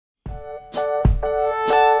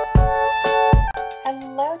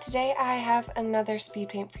today I have another speed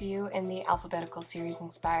paint for you in the alphabetical series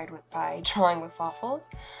inspired by Drawing with Waffles.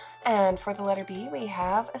 And for the letter B, we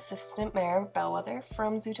have Assistant Mayor Bellwether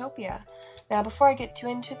from Zootopia. Now, before I get too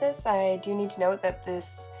into this, I do need to note that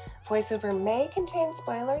this voiceover may contain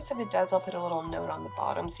spoilers. If it does, I'll put a little note on the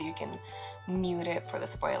bottom so you can mute it for the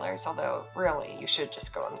spoilers, although really you should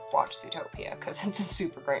just go and watch Zootopia because it's a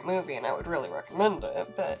super great movie and I would really recommend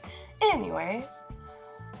it. But anyways,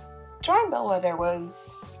 drawing Bellwether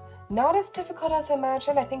was not as difficult as I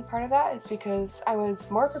imagined. I think part of that is because I was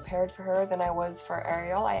more prepared for her than I was for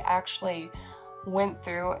Ariel. I actually went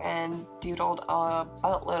through and doodled a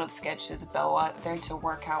buttload of sketches of Bellwether to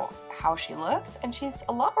work out how she looks, and she's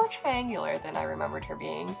a lot more triangular than I remembered her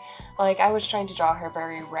being. Like, I was trying to draw her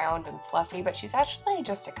very round and fluffy, but she's actually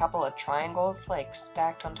just a couple of triangles, like,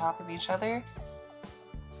 stacked on top of each other.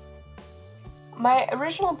 My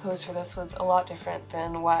original pose for this was a lot different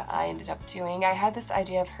than what I ended up doing. I had this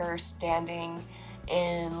idea of her standing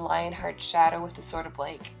in Lionheart's shadow with a sort of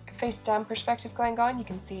like face down perspective going on. You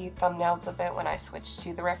can see thumbnails of it when I switched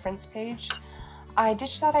to the reference page. I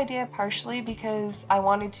ditched that idea partially because I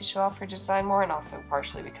wanted to show off her design more, and also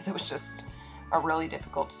partially because it was just a really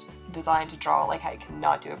difficult design to draw. Like, I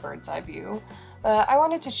cannot do a bird's eye view. But I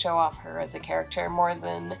wanted to show off her as a character more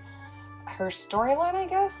than her storyline, I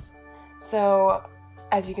guess. So,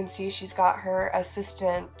 as you can see, she's got her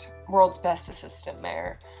assistant, world's best assistant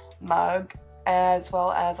mayor mug, as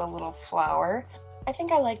well as a little flower. I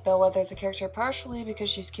think I like Bellwether as a character partially because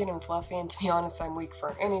she's cute and fluffy, and to be honest, I'm weak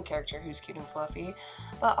for any character who's cute and fluffy,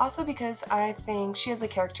 but also because I think she as a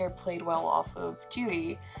character played well off of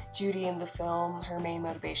Judy. Judy in the film, her main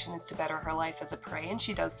motivation is to better her life as a prey, and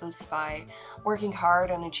she does this by working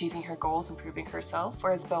hard on achieving her goals and proving herself,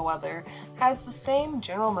 whereas Bellwether has the same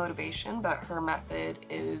general motivation, but her method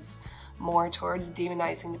is more towards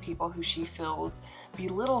demonizing the people who she feels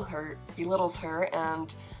belittles her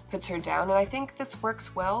and puts her down. And I think this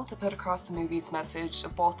works well to put across the movie's message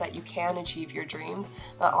of both that you can achieve your dreams,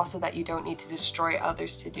 but also that you don't need to destroy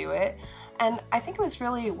others to do it. And I think it was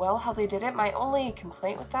really well how they did it. My only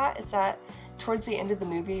complaint with that is that towards the end of the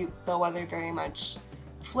movie, Bellwether very much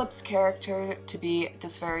flips character to be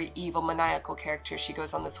this very evil, maniacal character. She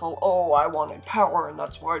goes on this whole, oh, I wanted power and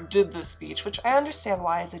that's why I did this speech, which I understand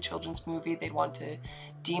why as a children's movie they'd want to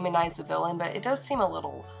demonize the villain, but it does seem a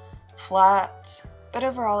little flat. But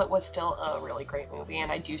overall, it was still a really great movie, and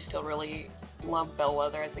I do still really love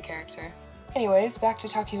Bellwether as a character. Anyways, back to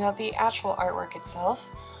talking about the actual artwork itself.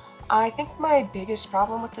 I think my biggest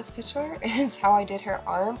problem with this picture is how I did her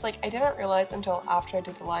arms. Like, I didn't realize until after I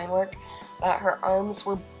did the line work that her arms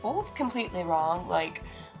were both completely wrong. Like,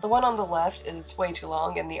 the one on the left is way too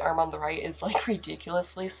long, and the arm on the right is, like,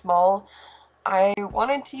 ridiculously small. I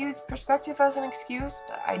wanted to use perspective as an excuse,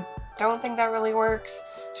 but I don't think that really works.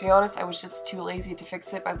 To be honest, I was just too lazy to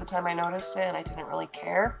fix it by the time I noticed it, and I didn't really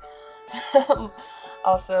care.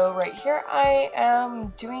 Also, right here, I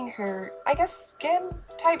am doing her, I guess, skin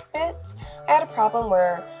type bits. I had a problem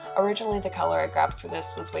where originally the color I grabbed for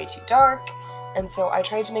this was way too dark, and so I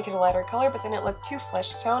tried to make it a lighter color, but then it looked too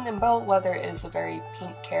flesh toned, and Bellwether is a very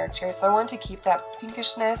pink character, so I wanted to keep that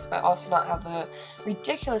pinkishness, but also not have the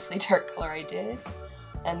ridiculously dark color I did.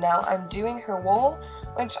 And now I'm doing her wool,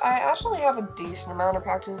 which I actually have a decent amount of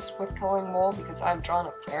practice with coloring wool because I've drawn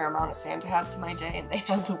a fair amount of Santa hats in my day and they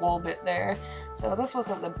have the wool bit there. So this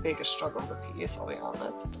wasn't the biggest struggle of the piece, I'll be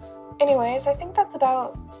honest. Anyways, I think that's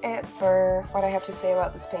about it for what I have to say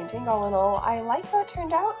about this painting. All in all, I like how it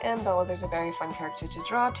turned out, and Bellwether's a very fun character to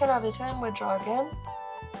draw. 10 out of 10 would draw again.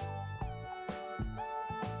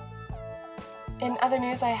 In other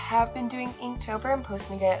news, I have been doing Inktober and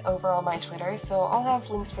posting it over on my Twitter, so I'll have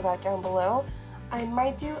links for that down below. I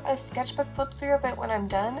might do a sketchbook flip through of it when I'm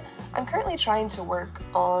done. I'm currently trying to work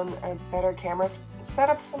on a better camera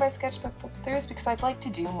setup for my sketchbook flip throughs because I'd like to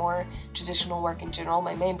do more traditional work in general.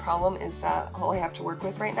 My main problem is that all I have to work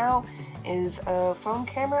with right now is a phone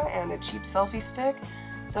camera and a cheap selfie stick.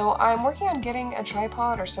 So I'm working on getting a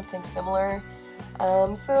tripod or something similar.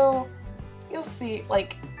 So you'll see,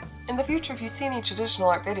 like, in the future, if you see any traditional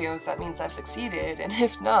art videos, that means I've succeeded, and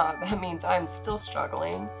if not, that means I'm still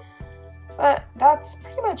struggling. But that's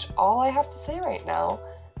pretty much all I have to say right now.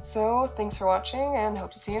 So thanks for watching, and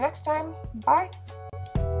hope to see you next time. Bye!